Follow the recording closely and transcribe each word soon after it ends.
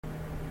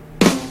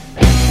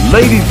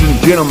Ladies and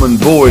gentlemen,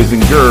 boys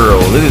and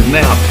girls, it is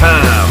now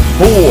time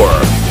for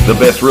the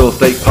best real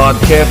estate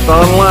podcast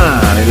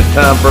online. It is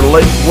time for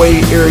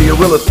Lakeway Area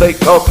Real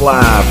Estate Talk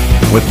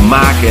Live with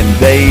Mike and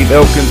Dave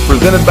Elkins,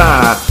 presented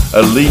by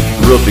Elite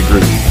Realty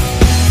Group.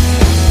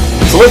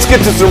 So let's get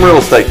to some real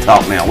estate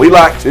talk now. We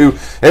like to,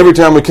 every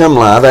time we come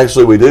live,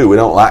 actually we do, we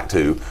don't like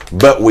to,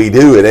 but we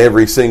do it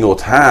every single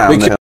time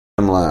we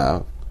come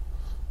live.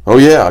 Oh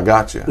yeah, I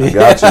got you.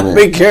 Man.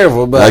 Be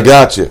careful, but I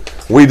got you.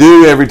 We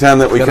do every time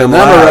that we come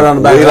live. Right on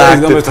the back. We like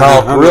to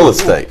talk real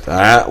estate. All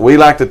right, we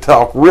like to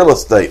talk real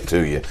estate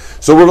to you.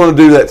 So we're going to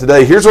do that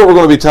today. Here's what we're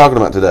going to be talking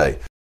about today.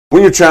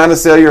 When you're trying to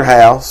sell your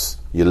house,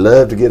 you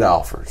love to get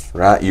offers,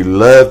 right? You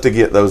love to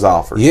get those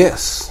offers.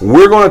 Yes.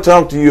 We're going to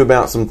talk to you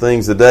about some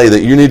things today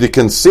that you need to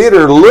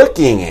consider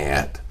looking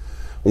at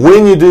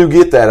when you do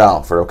get that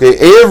offer. Okay,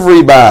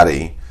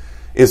 everybody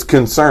is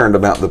concerned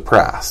about the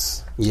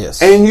price.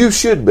 Yes, and you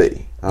should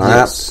be. All right.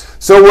 Yes.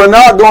 So we're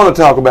not going to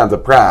talk about the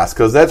price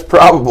because that's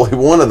probably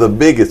one of the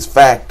biggest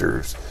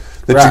factors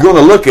that you're going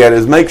to look at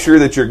is make sure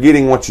that you're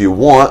getting what you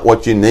want,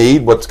 what you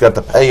need, what's got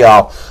to pay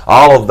off,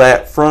 all of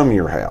that from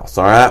your house.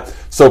 All right.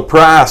 So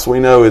price we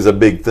know is a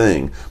big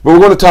thing, but we're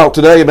going to talk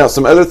today about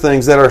some other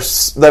things that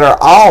are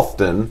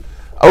often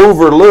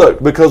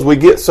overlooked because we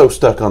get so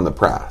stuck on the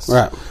price.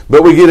 Right.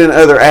 But we get in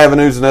other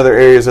avenues and other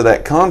areas of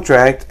that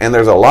contract, and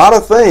there's a lot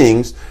of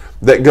things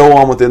that go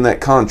on within that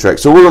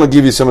contract. So we're going to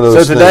give you some of those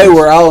things. So today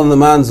we're all in the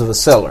minds of a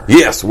seller.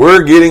 Yes,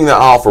 we're getting the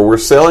offer. We're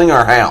selling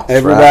our house.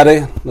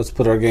 Everybody, let's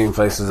put our game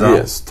faces on.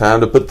 Yes,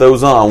 time to put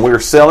those on. We're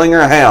selling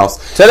our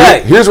house.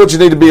 Today. Here's what you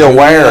need to be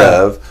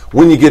aware of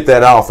when you get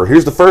that offer.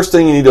 Here's the first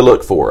thing you need to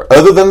look for,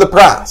 other than the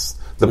price.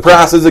 The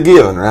price is a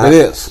given, right? It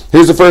is.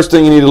 Here's the first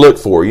thing you need to look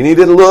for. You need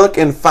to look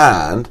and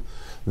find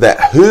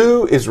that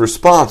who is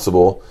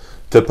responsible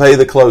to pay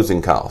the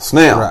closing costs.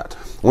 Now,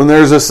 when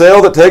there's a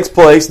sale that takes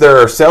place, there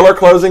are seller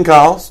closing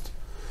costs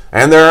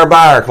and there are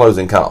buyer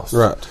closing costs.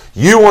 Right.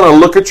 You want to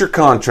look at your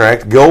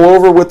contract, go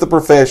over with the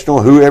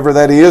professional, whoever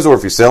that is, or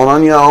if you're selling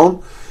on your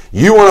own,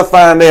 you want to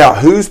find out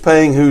who's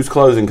paying whose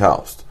closing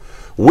costs.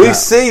 We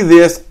see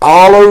this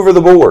all over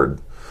the board.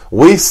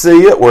 We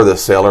see it where the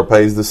seller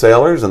pays the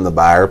sellers and the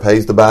buyer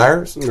pays the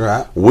buyers.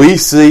 Right. We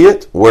see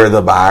it where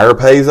the buyer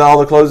pays all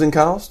the closing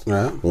costs.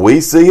 Right. We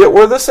see it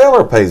where the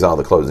seller pays all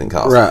the closing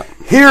costs. Right.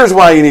 Here's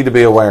why you need to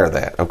be aware of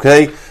that,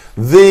 okay?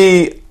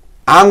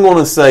 I'm going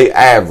to say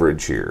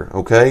average here,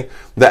 okay?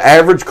 The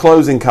average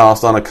closing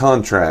cost on a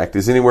contract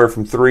is anywhere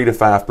from 3 to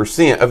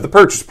 5% of the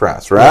purchase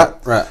price, right?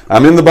 Right.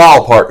 I'm in the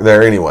ballpark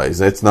there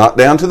anyways. It's not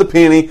down to the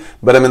penny,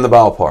 but I'm in the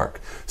ballpark.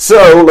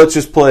 So let's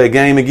just play a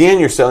game again.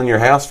 You're selling your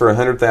house for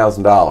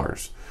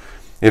 $100,000.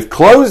 If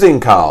closing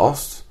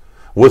costs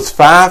was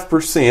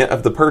 5%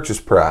 of the purchase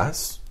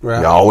price,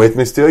 y'all with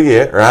me still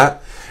yet, right?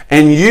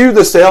 And you,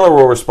 the seller,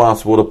 were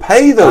responsible to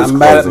pay those. I'm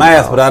bad at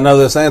math, costs, but I know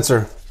this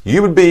answer.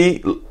 You would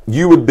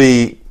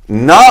be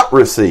not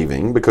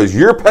receiving, because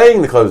you're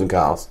paying the closing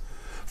costs,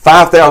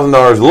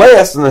 $5,000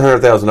 less than the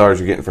 $100,000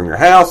 you're getting from your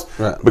house,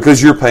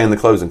 because you're paying the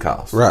closing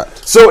costs. Right.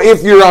 So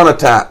if you're on a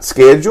tight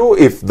schedule,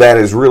 if that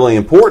is really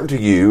important to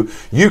you,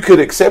 you could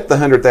accept the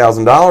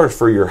 $100,000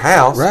 for your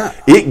house. Right.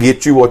 It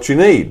gets you what you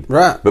need.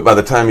 Right. But by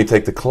the time you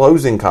take the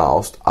closing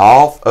cost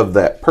off of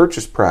that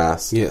purchase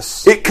price,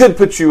 yes, it could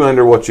put you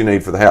under what you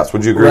need for the house.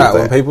 Would you agree with that?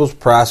 When people's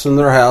pricing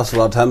their house, a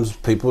lot of times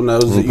people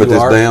knows that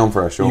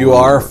you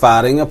are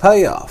fighting a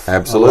payoff.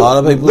 Absolutely. A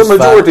lot of people, the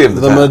majority of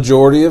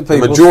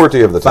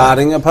the time,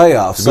 fighting a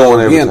payoff. So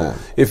again,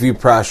 if you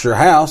price your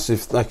house,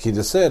 if like you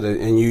just said,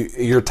 and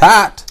you're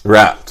tight,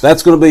 right,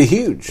 that's going to be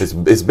huge. It's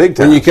big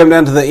time. When you come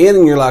down to the end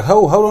and you're like,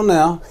 oh, hold on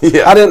now,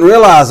 I didn't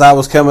realize I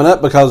was coming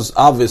up, because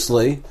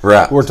obviously,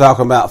 we're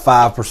talking about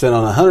 5%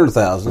 on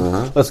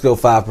 100,000. Let's go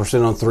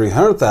 5% on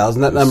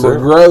 300,000. That number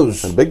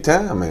grows. Big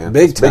time, man.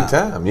 Big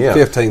time. Yeah,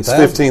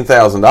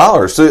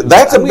 $15,000. So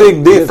that's a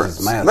big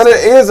difference. But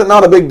it is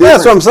not a big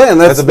difference. That's what I'm saying.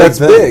 That's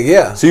big.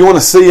 Yeah. So you want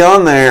to see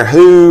on there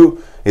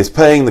who is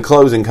paying the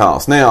closing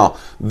costs. Now,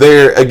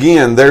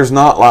 there's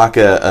not like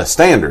a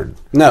standard.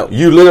 No.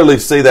 You literally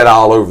see that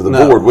all over the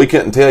board. We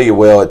couldn't tell you,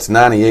 well, it's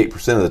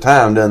 98% of the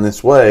time done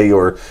this way,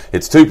 or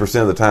it's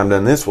 2% of the time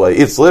done this way.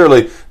 It's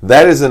literally,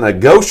 that is a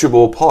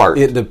negotiable part.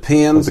 It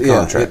depends. Of the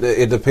contract.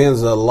 It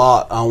depends a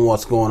lot on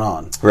what's going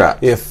on.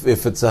 Right. If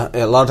it's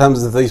a lot of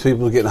times, if these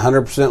people are getting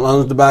 100%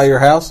 loans to buy your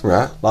house,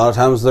 a lot of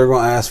times they're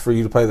going to ask for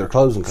you to pay their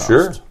closing costs.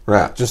 Sure.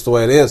 Right. Just the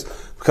way it is.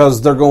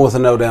 Because they're going with a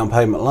no down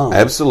payment loan.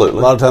 Absolutely.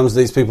 A lot of times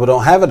these people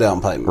don't have a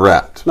down payment.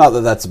 Right. Not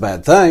that that's a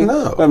bad thing.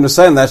 No. But I'm just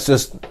saying that's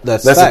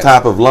the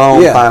type of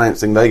loan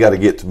financing they got to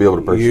get to be able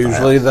to purchase.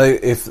 Usually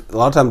a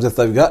lot of times if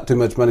they've got too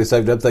much money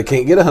saved up, they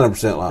can't get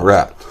 100% loan.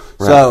 Right.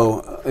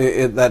 So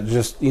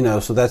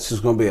so that's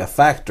just going to be a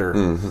factor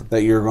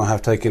that you're going to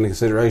have to take into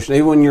consideration,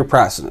 even when you're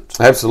pricing it.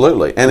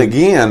 Absolutely. And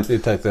again,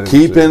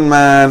 keep in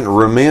mind,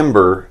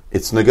 remember,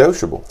 it's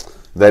negotiable.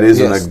 That is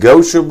a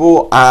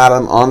negotiable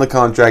item on the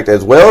contract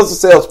as well as the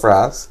sales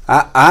price.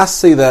 I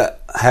see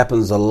that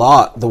happens a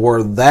lot,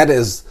 where that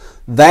is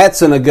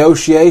That's a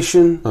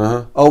negotiation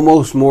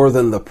almost more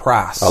than the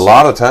price. A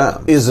lot of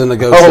times. Is a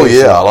negotiation. Oh,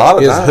 yeah, a lot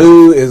of times.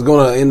 Who is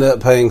going to end up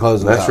paying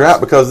closing costs. That's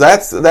right, because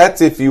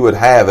that's if you would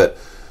have it.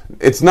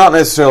 It's not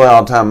necessarily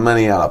all the time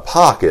money out of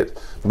pocket,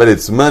 but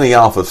it's money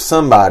off of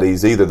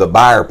somebody's, either the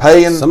buyer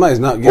paying somebody's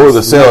not or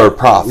the seller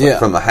profit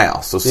from the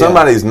house. So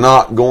somebody's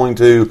not going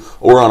to,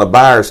 or on a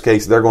buyer's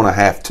case, they're going to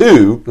have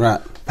to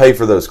pay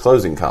for those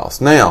closing costs.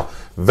 Now,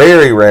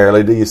 very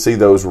rarely do you see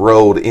those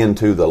rolled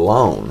into the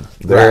loan.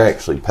 They're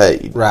actually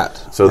paid. Right.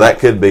 So that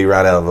could be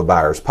right out of a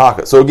buyer's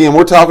pocket. So again,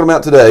 we're talking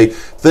about today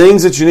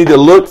things that you need to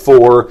look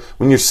for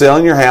when you're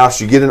selling your house.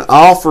 You get an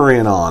offer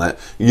in on it.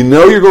 You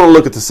know you're going to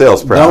look at the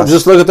sales price. Don't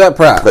just look at that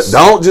price. But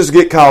don't just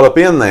get caught up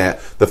in that.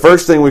 The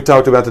first thing we've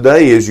talked about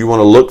today is you want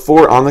to look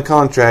for it on the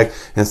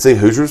contract and see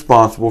who's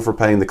responsible for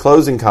paying the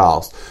closing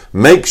costs.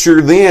 Make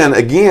sure then,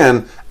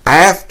 again,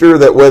 after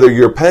that, whether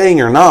you're paying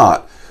or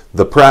not,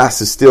 the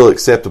price is still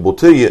acceptable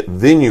to you,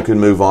 then you can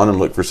move on and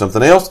look for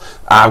something else.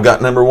 I've got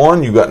number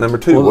one, you got number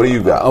two. What do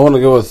you got? I want to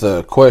go with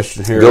a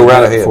question here. Go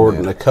right ahead, for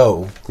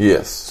Nicole.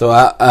 Yes. So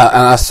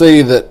I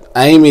see that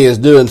Amy is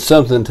doing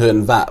something to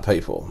invite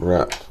people.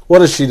 Right.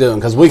 What is she doing?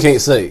 Because we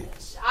can't see.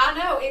 I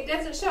know. It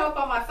doesn't show up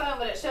on my phone,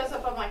 but it shows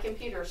up on my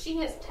computer. She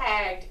has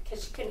tagged,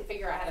 because she couldn't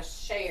figure out how to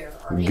share.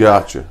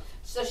 Gotcha.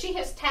 So she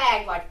has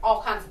tagged like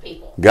all kinds of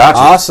people. Gotcha.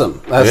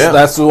 Awesome.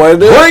 That's the way to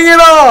do it. Bring it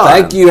on.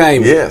 Thank you,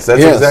 Amy. Yes,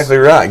 that's exactly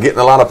right. Getting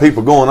a lot of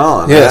people going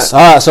on. Yes.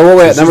 All right. So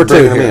we're at number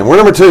two. We're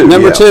number two.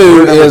 Number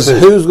two is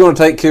who's going to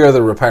take care of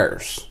the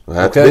repairs.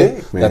 That's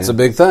big, man. That's a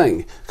big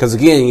thing. Because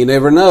again, you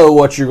never know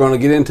what you're going to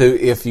get into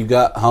if you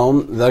got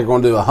home. They're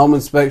going to do a home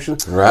inspection.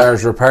 Right.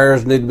 There's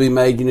repairs need to be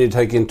made. You need to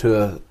take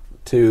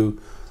into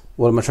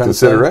what am I trying to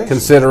say?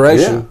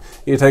 Consideration.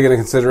 Yeah. You take into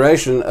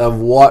consideration of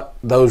what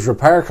those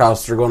repair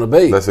costs are going to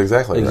be. That's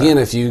exactly right. Again,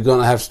 if you're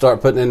going to have to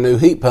start putting in new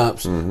heat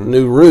pumps,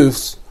 new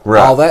roofs,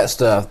 all that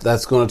stuff,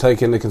 that's going to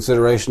take into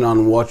consideration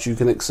on what you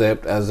can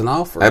accept as an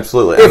offer.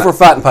 Absolutely. If we're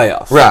fighting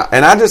payoffs. Right.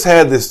 And I just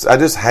had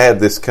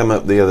this come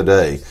up the other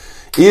day.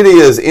 It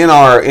is in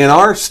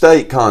our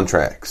state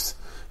contracts.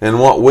 And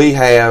what we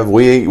have,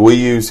 we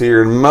use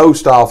here, and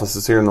most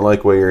offices here in the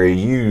Lakeway area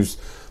use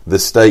the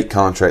state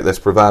contract that's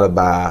provided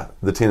by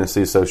the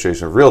Tennessee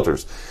Association of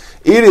Realtors.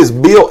 It is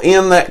built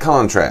in that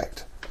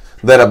contract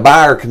that a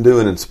buyer can do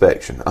an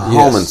inspection, a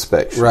home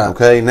inspection. Right.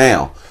 Okay,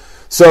 now,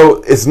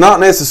 so it's not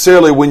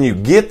necessarily when you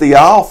get the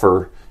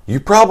offer, you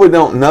probably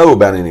don't know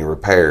about any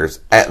repairs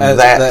at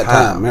that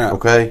time. Yeah.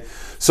 Okay,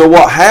 so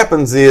what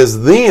happens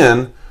is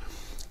then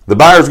the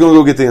buyer's going to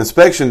go get the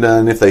inspection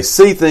done. If they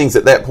see things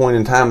at that point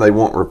in time they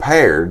want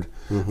repaired,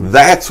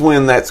 that's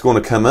when that's going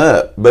to come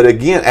up. But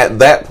again, at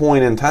that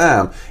point in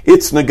time,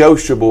 it's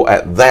negotiable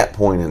at that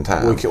point in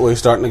time. We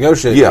start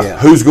negotiating. Yeah.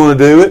 Who's going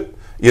to do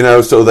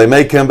it? So they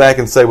may come back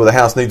and say, well, the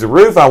house needs a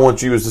roof. I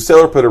want you as the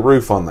seller put a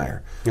roof on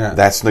there. Yeah.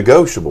 That's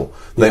negotiable.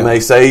 They may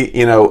say,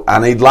 I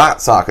need light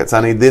sockets.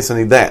 I need this, I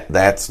need that.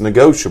 That's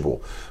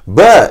negotiable.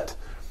 But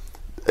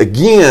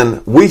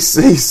again, we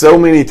see so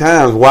many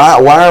times,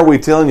 why are we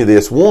telling you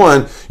this?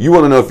 One, you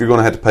want to know if you're going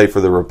to have to pay for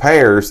the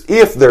repairs,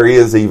 if there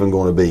is even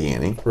going to be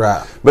any.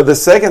 Right. But the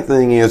second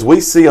thing is,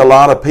 we see a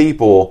lot of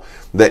people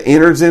that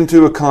enters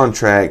into a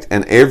contract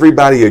and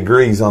everybody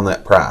agrees on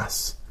that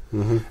price.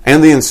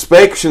 And the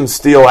inspection's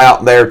still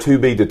out there to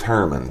be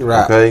determined.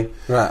 Right. Okay?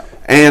 Right.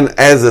 And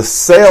as a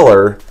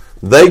seller,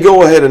 they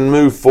go ahead and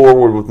move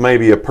forward with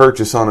maybe a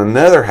purchase on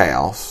another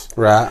house.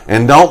 Right.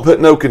 And don't put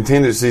no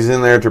contingencies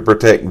in there to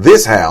protect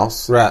this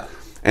house. Right.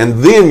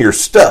 And then you're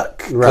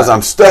stuck. Because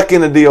I'm stuck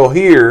in a deal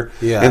here.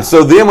 Yeah. And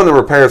so then when the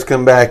repairs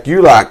come back,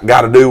 you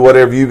got to do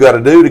whatever you got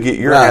to do to get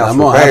your house I'm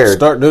repaired. Have to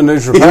start doing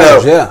these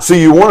repairs, So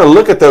you want to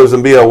look at those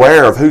and be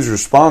aware of who's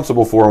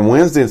responsible for them.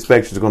 When's the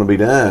inspection is going to be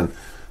done?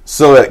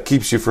 So that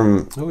keeps you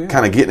from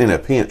kind of getting in a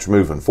pinch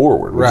moving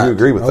forward. Would you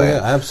agree with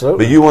that? Yeah,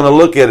 absolutely. But you want to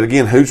look at it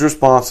again, who's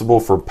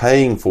responsible for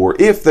paying for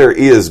it, if there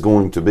is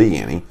going to be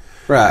any.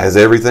 Right. As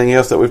everything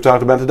else that we've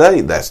talked about today,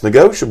 that's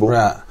negotiable.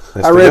 Right.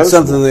 I read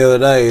something the other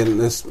day,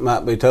 and this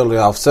might be totally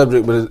off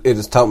subject, but it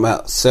is talking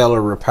about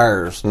seller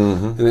repairs.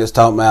 And it's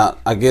talking about,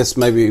 I guess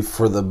maybe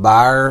for the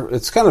buyer,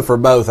 it's kind of for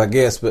both, I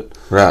guess, but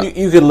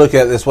you could look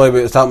at it this way,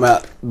 but it's talking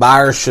about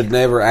buyers should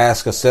never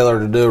ask a seller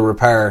to do a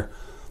repair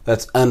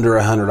that's under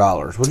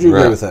 $100. Would you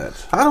agree with that?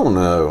 I don't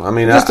know. I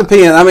mean, just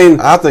depends. I mean,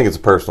 I think it's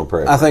a personal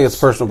preference. I think it's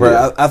personal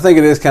preference. I think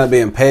it is kind of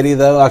being petty,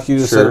 though, like you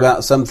just said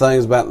about some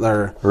things about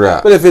their.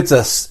 Right. But if it's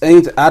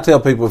I tell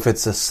people if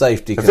it's a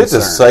safety concern. If it's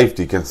a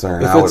safety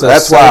concern,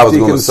 that's why I was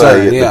going to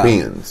say it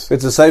depends. If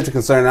it's a safety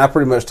concern, I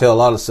pretty much tell a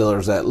lot of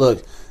sellers that,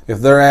 look, if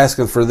they're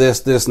asking for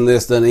this, and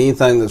this, then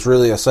anything that's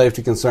really a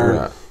safety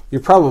concern, you're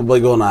probably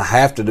going to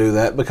have to do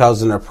that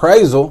because an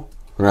appraisal.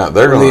 Right,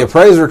 when the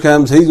appraiser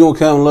comes, he's going to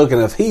come look,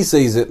 and if he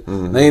sees it,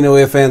 they ain't no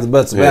ifs, ands,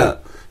 buts about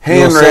it.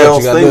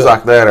 Handrails, things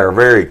like that are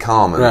very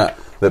common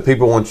that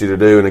people want you to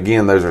do. And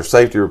again, those are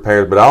safety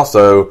repairs, but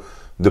also,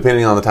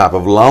 depending on the type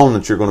of loan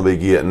that you're going to be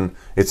getting,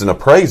 it's an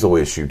appraisal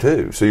issue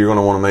too. So you're going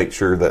to want to make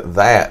sure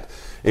that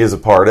is a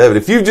part of it.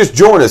 If you've just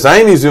joined us,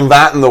 Amy's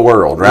inviting the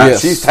world, right?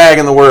 Yes. She's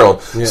tagging the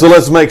world. Yes. So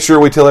let's make sure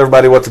we tell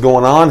everybody what's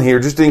going on here,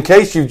 just in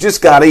case you've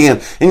just got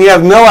in and you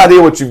have no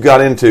idea what you've got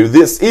into.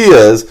 This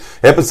is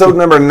episode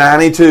number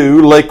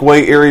 92,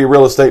 Lakeway Area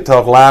Real Estate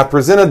Talk Live,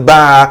 presented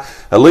by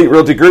Elite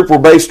Realty Group. We're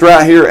based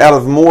right here out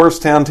of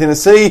Morristown,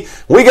 Tennessee.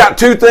 We got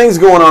two things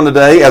going on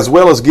today, as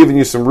well as giving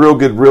you some real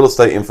good real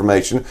estate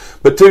information.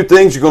 But two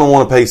things you're going to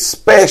want to pay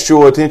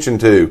special attention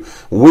to.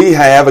 We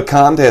have a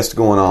contest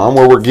going on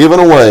where we're giving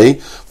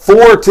away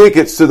 4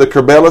 tickets to the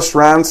Kerbella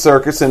Shrine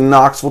Circus in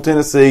Knoxville,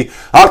 Tennessee,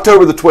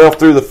 October the 12th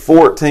through the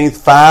 14th,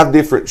 5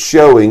 different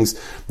showings.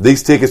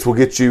 These tickets will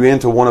get you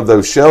into one of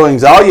those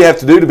showings. All you have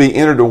to do to be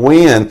entered to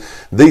win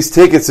these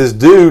tickets is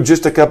do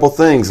just a couple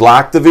things.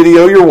 Like the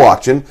video you're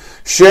watching,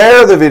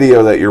 share the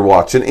video that you're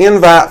watching,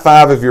 invite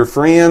 5 of your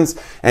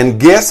friends, and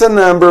guess a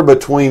number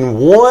between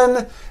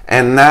 1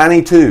 and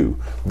 92.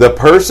 The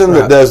person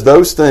that does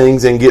those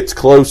things and gets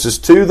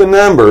closest to the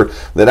number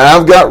that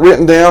I've got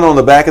written down on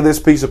the back of this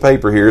piece of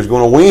paper here is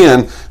going to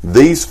win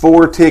these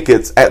 4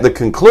 tickets at the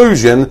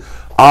conclusion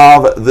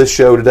of the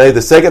show today.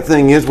 The second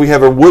thing is we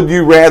have a would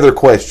you rather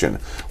question.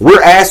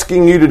 We're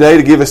asking you today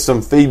to give us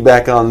some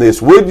feedback on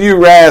this. Would you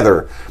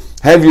rather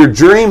have your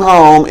dream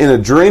home in a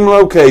dream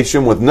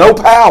location with no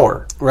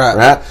power?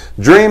 Right?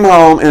 Dream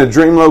home in a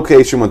dream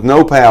location with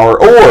no power,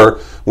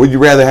 or would you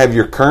rather have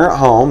your current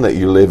home that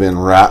you live in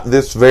right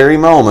this very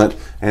moment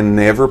and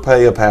never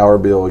pay a power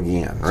bill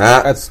again?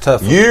 Right? That's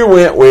tough. You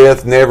went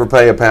with never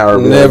pay a power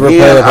bill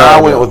again. I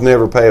went with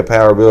never pay a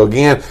power bill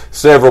again.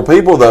 Several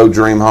people, though,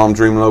 dream home,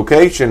 dream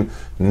location,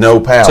 no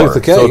power. So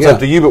it's up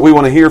to you, but we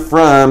want to hear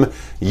from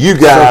you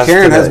guys. So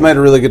Karen today has made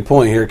a really good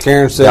point here.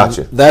 Karen said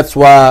that's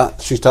why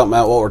she's talking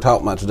about what we're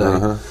talking about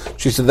today.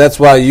 She said that's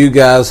why you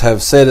guys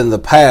have said in the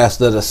past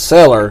that a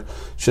seller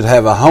should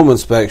have a home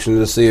inspection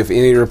to see if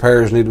any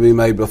repairs need to be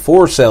made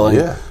before selling,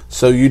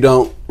 so you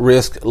don't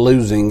risk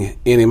losing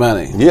any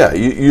money. Yeah,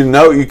 you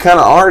know, you kind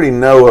of already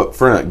know up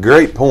front.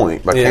 Great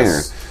point by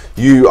Karen.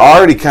 You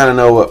already kind of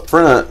know up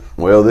front,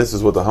 well, this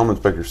is what the home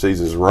inspector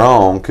sees is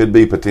wrong, could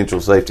be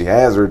potential safety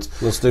hazards.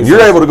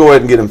 You're able to go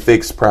ahead and get them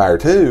fixed prior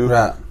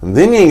to, and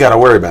then you ain't got to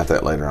worry about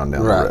that later on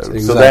down the road.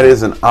 Exactly. So that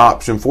is an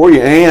option for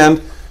you,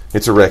 and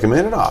it's a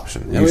recommended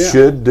option. You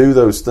should do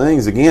those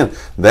things. Again,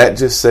 that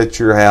just sets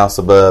your house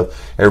above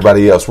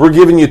everybody else. We're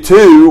giving you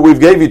 2. We've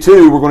gave you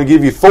 2. We're going to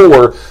give you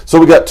 4.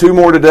 So we got 2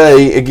 more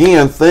today.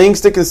 Again,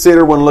 things to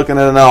consider when looking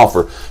at an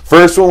offer.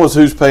 First one was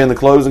who's paying the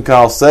closing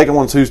costs. Second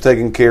one's who's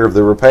taking care of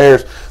the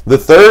repairs. The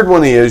third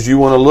one is you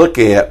want to look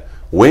at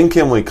when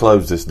can we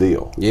close this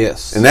deal?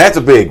 Yes. And that's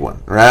a big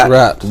one, right?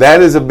 Right.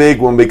 That is a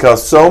big one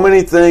because so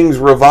many things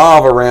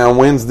revolve around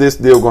when's this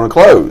deal going to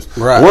close.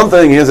 Right. One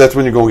thing is that's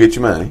when you're going to get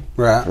your money.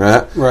 Right.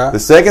 The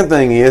second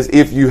thing is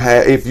if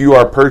you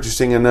are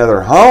purchasing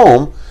another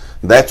home,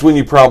 that's when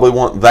you probably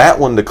want that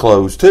one to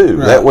close too.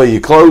 Right. That way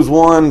you close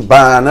one,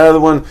 buy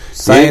another one.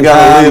 Same you ain't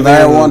got to live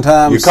there in one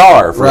time. your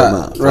car for a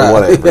month or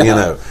whatever. You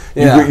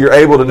know, you're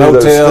able to do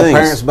Hotel, those things.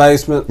 Parents'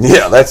 basement.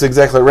 Yeah, that's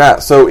exactly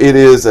right. So it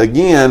is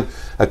again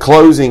a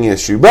closing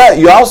issue, but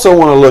you also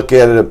want to look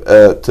at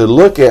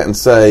it and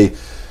say,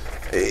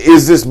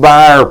 is this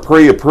buyer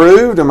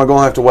pre-approved? Am I going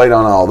to have to wait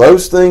on all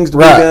those things to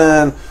be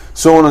done?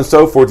 So on and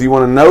so forth. You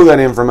want to know that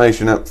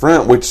information up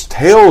front, which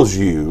tells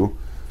you,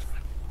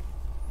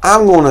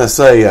 I'm going to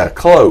say a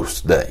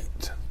close date.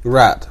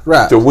 Right.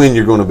 To when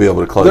you're going to be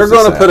able to close. They're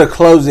going to put a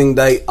closing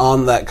date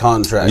on that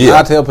contract. Yeah.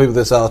 I tell people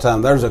this all the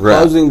time. There's a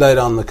closing date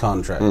on the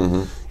contract.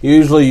 Mm-hmm.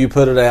 Usually you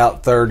put it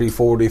out 30,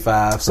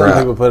 45. Some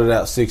people put it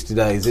out 60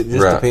 days. It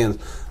just depends.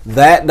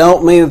 That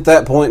don't mean at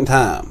that point in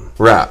time.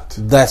 Right.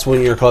 That's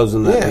when you're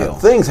closing that deal.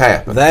 Things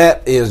happen.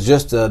 That is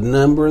just a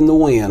number in the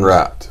wind.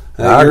 Right.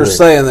 You're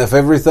saying that if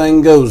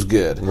everything goes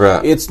good.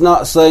 Right. It's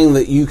not saying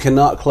that you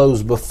cannot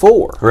close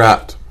before.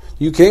 Right.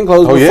 You can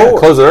close before. Oh, yeah,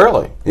 close it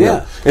early.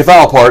 Yeah. If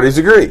all parties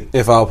agree.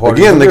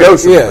 Again,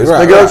 negotiable. Yeah, it's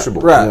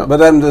negotiable. Right. Yeah.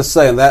 But I'm just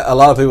saying that a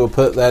lot of people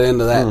put that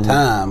into that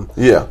time.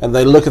 Yeah. And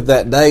they look at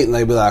that date and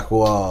they be like,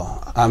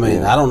 well, I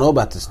mean, I don't know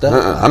about this date.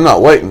 I'm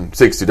not waiting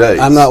 60 days.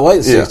 I'm not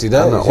waiting 60 days.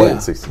 I'm not waiting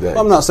 60 days.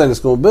 Well, I'm not saying it's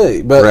going to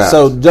be. But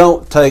so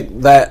don't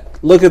take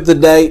that. Look at the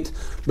date.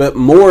 But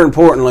more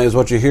importantly is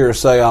what you hear us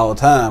say all the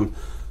time.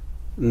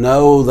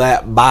 Know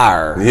that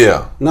buyer.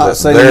 Yeah. Not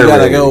saying you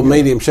got to go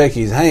meet him, shake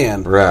his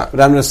hand. Right. But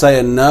I'm just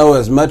saying know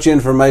as much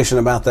information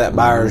about that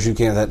buyer as you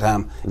can at that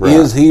time. Right.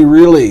 Is he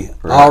really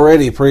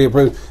already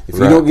pre-approved? If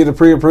you don't get a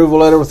pre-approval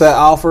letter with that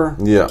offer,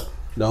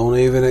 don't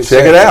even accept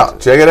Check it out.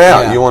 Check it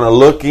out. Yeah. You want to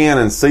look in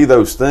and see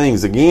those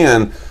things.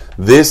 Again,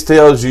 this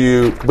tells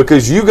you,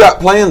 because you got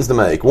plans to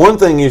make. One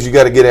thing is you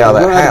got to get out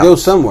of that house. Go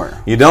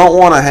somewhere. You don't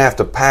want to have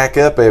to pack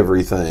up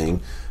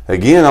everything.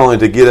 Again, only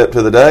to get up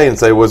to the day and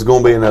say, well, it's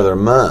going to be another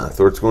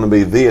month, or it's going to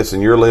be this,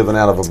 and you're living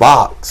out of a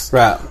box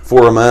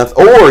for a month,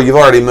 or you've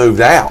already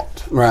moved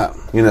out. Right.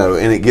 You know,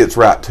 and it gets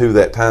right to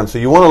that time. So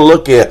you want to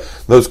look at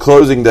those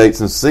closing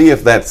dates and see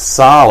if that's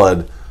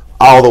solid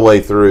all the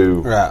way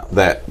through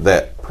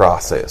that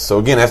process. So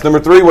again, that's number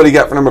 3. What do you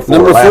got for number 4?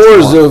 Number 4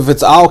 is if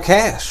it's all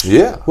cash.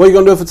 Yeah. What are you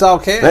going to do if it's all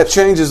cash? That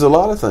changes a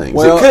lot of things.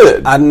 Well, it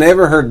could. I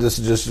never heard this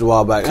just a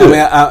while back. Could.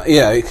 I mean,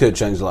 it could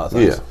change a lot of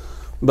things. Yeah.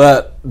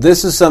 But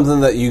this is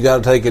something that you got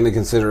to take into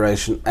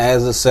consideration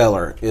as a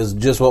seller. Is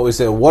just what we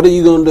said. What are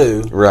you going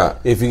to do? Right.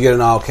 If you get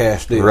an all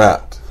cash deal? Right.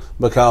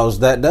 Because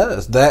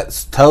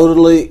that's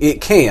totally, it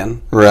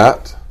can.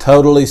 Right.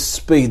 Totally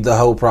speed the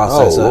whole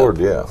process up. Oh, Lord,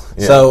 yeah.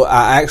 So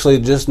I actually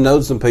just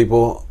know some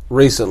people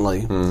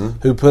recently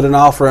who put an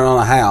offer in on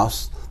a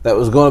house that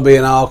was going to be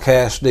an all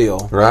cash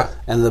deal. Right.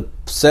 And the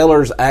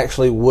sellers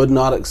actually would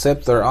not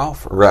accept their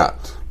offer.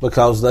 Right.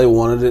 Because they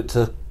wanted it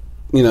to,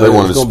 they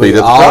wanted to speed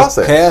up the all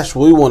process. Cash,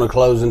 we want to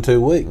close in 2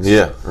 weeks.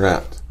 Yeah,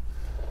 right.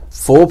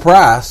 Full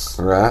price.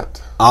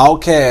 Right. All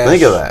cash.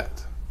 Think of that.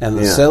 And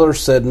the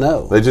sellers said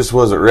no. They just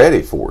wasn't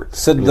ready for it.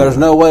 Said there's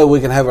no way we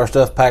can have our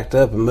stuff packed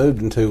up and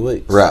moved in 2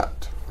 weeks. Right,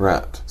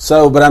 right.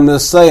 So, but I'm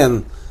just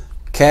saying,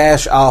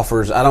 cash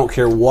offers, I don't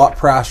care what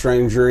price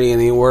range you're in,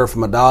 anywhere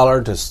from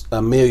 $1 to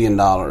 $1 million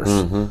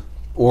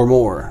or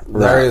more. Right.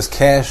 There is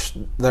cash.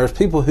 There's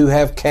people who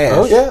have cash.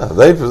 Oh, yeah.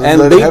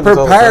 And be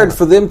prepared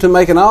for them to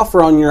make an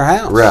offer on your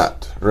house.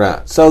 Right,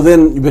 right. So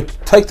then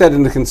take that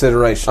into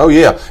consideration. Oh,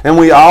 yeah. And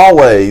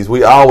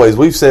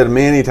we've said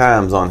many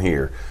times on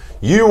here,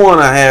 you want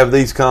to have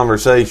these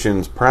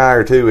conversations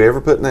prior to ever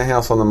putting that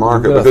house on the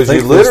market because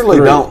you literally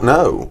don't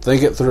know.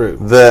 Think it through.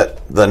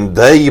 That the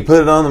day you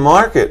put it on the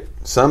market,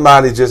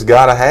 somebody's just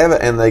got to have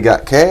it and they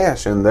got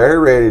cash and they're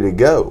ready to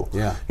go.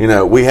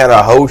 Yeah. We had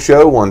a whole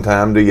show one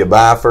time, do you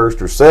buy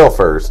first or sell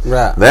first?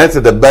 Right. That's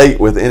a debate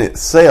within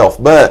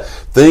itself. But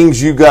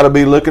things you got to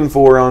be looking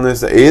for on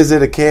this, is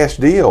it a cash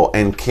deal?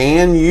 And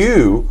can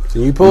you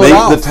pull meet it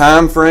off? the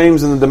time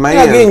frames and the demand?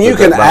 Yeah, again, you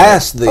can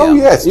ask them. Oh,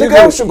 yeah, it's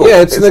negotiable.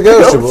 It's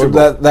negotiable.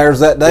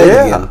 There's that date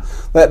again.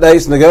 That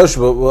date's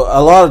negotiable. Well,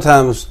 a lot of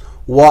times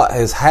what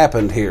has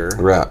happened here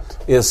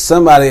is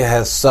somebody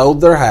has sold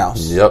their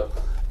house. Yep.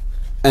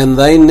 And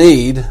they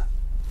need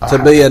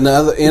to be in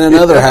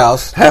another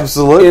house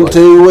absolutely in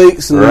 2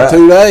 weeks and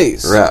 2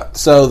 days. Right.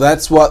 So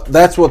that's what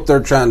they're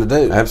trying to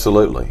do.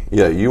 Absolutely.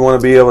 Yeah, you want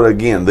to be able to,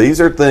 again,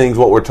 these are things,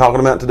 what we're talking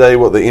about today,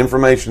 what the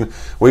information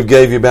we've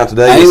gave you about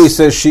today. Amy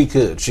says she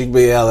could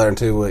be out there in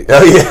 2 weeks.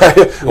 Oh,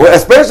 yeah. Well,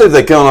 especially if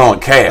they come on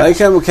cash. They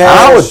come with cash.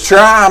 I would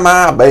try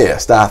my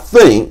best, I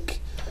think.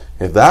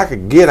 If I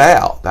could get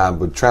out, I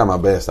would try my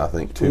best, I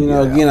think, to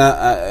again,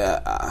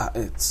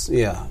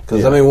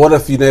 because I mean, what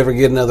if you never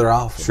get another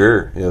offer?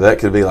 Sure, yeah, that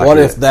could be like. What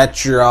if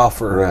that's your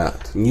offer,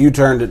 right? And you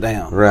turned it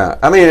down, right?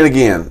 I mean, and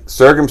again,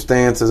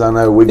 circumstances. I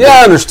know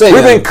I understand.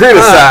 We've been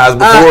criticized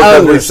before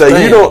because we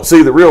say you don't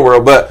see the real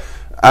world, but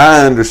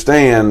I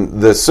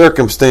understand the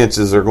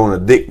circumstances are going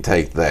to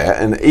dictate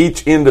that, and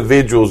each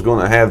individual is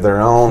going to have their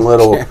own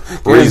little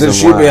reason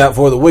she'd be out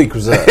before the week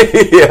was up.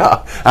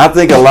 Yeah, I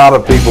think a lot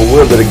of people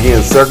would, but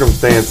again,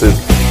 circumstances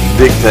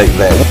dictate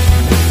that.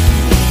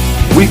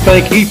 We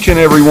thank each and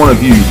every one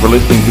of you for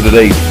listening to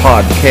today's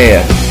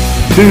podcast.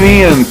 Tune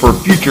in for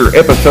future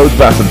episodes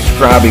by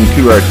subscribing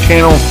to our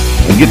channel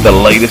and get the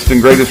latest and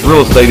greatest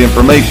real estate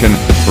information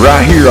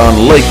right here on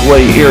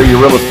Lakeway Area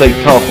Real Estate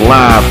Talk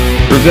Live,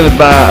 presented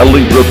by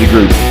Elite Realty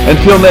Group.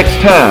 Until next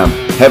time,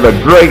 have a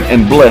great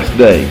and blessed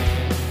day.